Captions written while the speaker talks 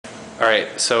All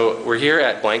right, so we're here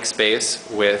at Blank Space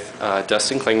with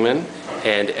Dustin Klingman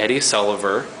and Eddie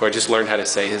Sulliver, who I just learned how to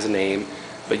say his name.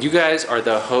 But you guys are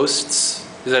the hosts,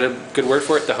 is that a good word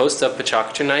for it? The hosts of Pecha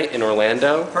Kucha Night in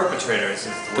Orlando? Perpetrators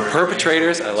is the The word.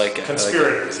 perpetrators? I like it.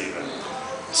 Conspirators, even.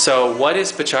 So what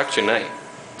is Pecha Kucha Night?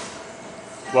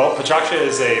 Well, Pecha Kucha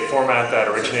is a format that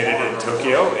originated in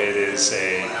Tokyo. It is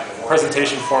a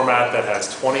presentation format that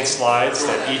has 20 slides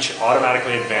that each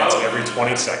automatically advance every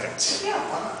 20 seconds.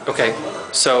 Okay,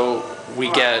 so we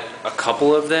get a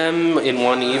couple of them in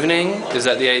one evening? Is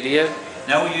that the idea?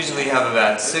 Now we usually have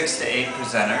about 6 to 8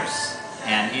 presenters,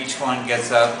 and each one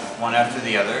gets up one after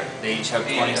the other. They each have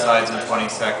 20 slides in 20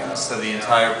 seconds, so the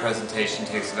entire presentation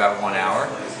takes about 1 hour.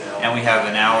 And we have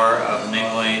an hour of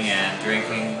mingling and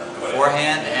drinking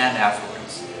beforehand and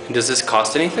afterwards. And does this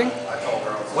cost anything?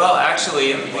 Well,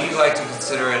 actually, we like to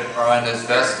consider it Orlando's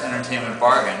best entertainment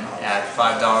bargain at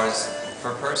 $5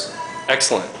 per person.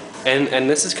 Excellent. And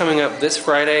this is coming up this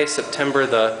Friday, September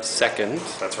the 2nd.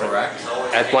 That's right. Correct?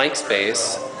 At Blank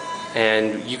Space.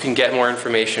 And you can get more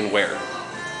information where?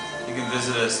 You can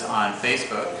visit us on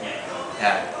Facebook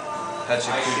at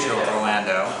Pecha Kucha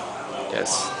Orlando.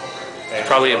 Yes. It's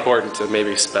probably important to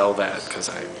maybe spell that, because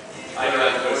no,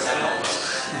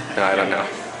 I don't know.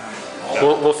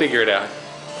 We'll figure it out.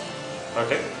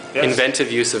 Okay. Yes.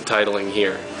 Inventive use of titling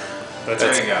here. There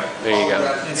you go. There you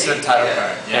go. Instant title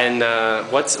card. Yeah.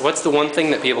 And what's the one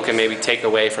thing that people can maybe take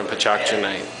away from Pecha Kucha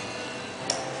Night?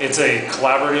 It's a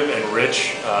collaborative and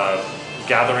rich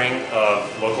gathering of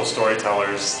local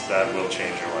storytellers that will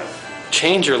change your life.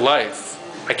 Change your life.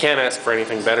 I can't ask for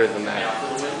anything better than that.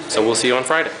 So we'll see you on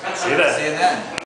Friday. See you then. See you then.